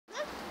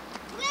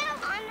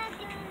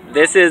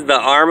This is the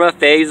Arrma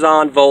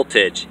Fazon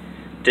Voltage.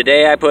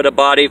 Today I put a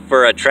body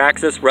for a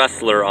Traxxas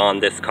Rustler on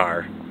this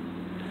car.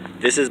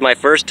 This is my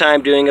first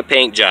time doing a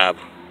paint job.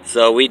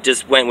 So we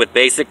just went with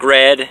basic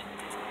red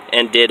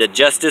and did a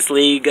Justice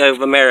League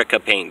of America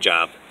paint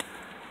job.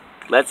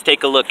 Let's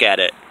take a look at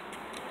it.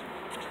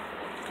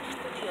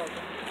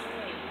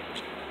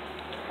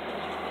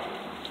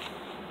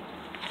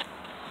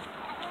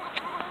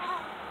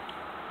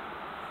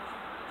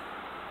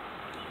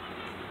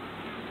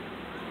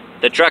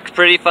 The truck's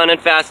pretty fun and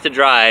fast to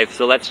drive,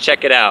 so let's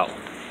check it out. It's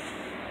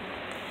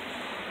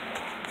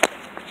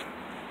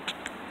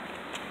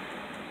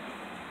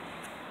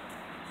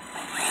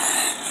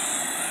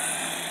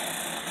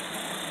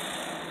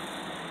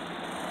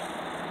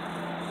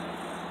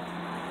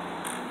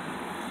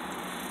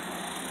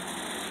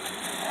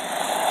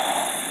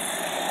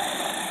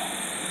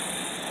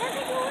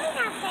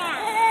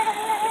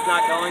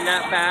not going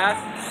that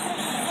fast?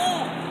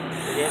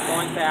 It is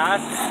going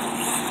fast?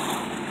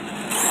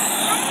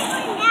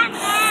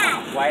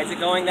 Why is it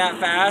going that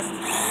fast?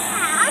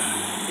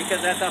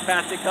 Because that's how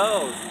fast it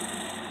goes.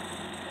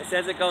 It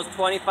says it goes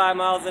 25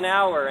 miles an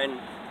hour, and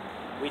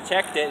we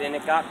checked it and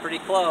it got pretty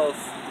close.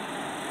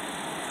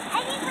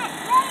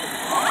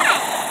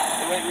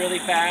 It went really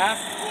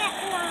fast?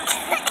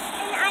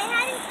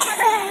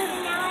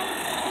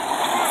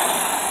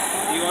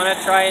 Do you want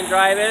to try and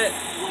drive it?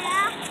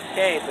 Yeah.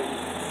 Okay, but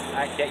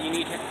you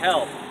need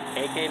help.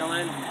 Okay,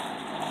 Caitlin?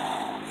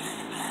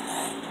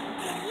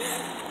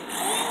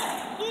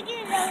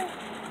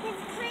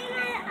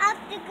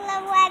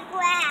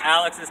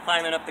 Alex is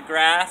climbing up the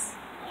grass.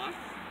 Yeah.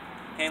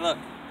 Okay, look.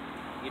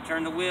 You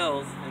turn the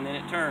wheels and then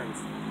it turns.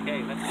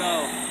 Okay, let's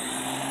go.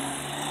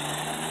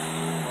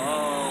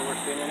 Whoa, we're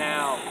spinning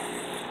out.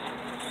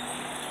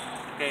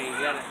 Okay, you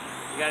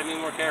gotta be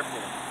more careful.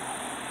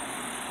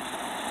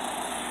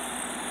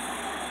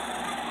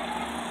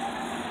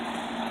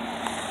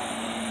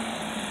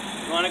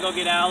 You wanna go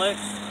get Alex?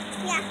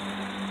 Yeah.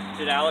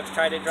 Should Alex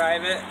try to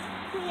drive it?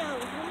 No,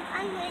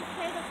 I'm gonna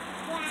try to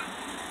flat.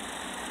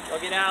 Go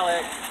get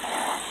Alex.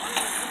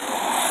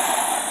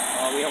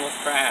 Oh, we almost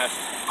crashed.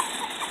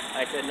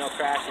 I said no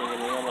crashing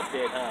and we almost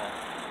did, huh?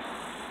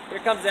 Here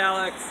comes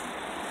Alex.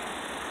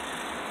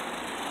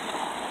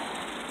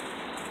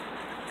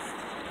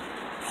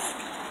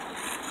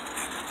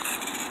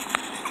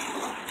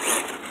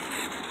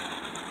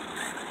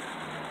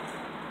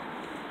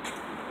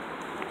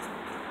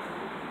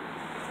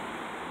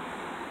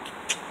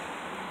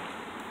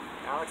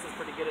 Alex is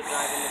pretty good at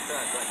driving the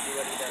truck. Let's see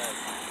what he does.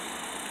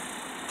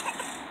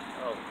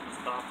 Oh, he's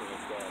stopping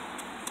instead.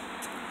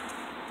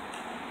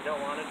 You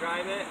don't want to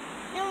drive it?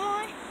 No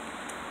more.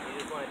 You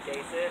just want to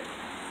chase it?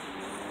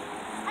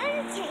 I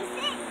want to chase it.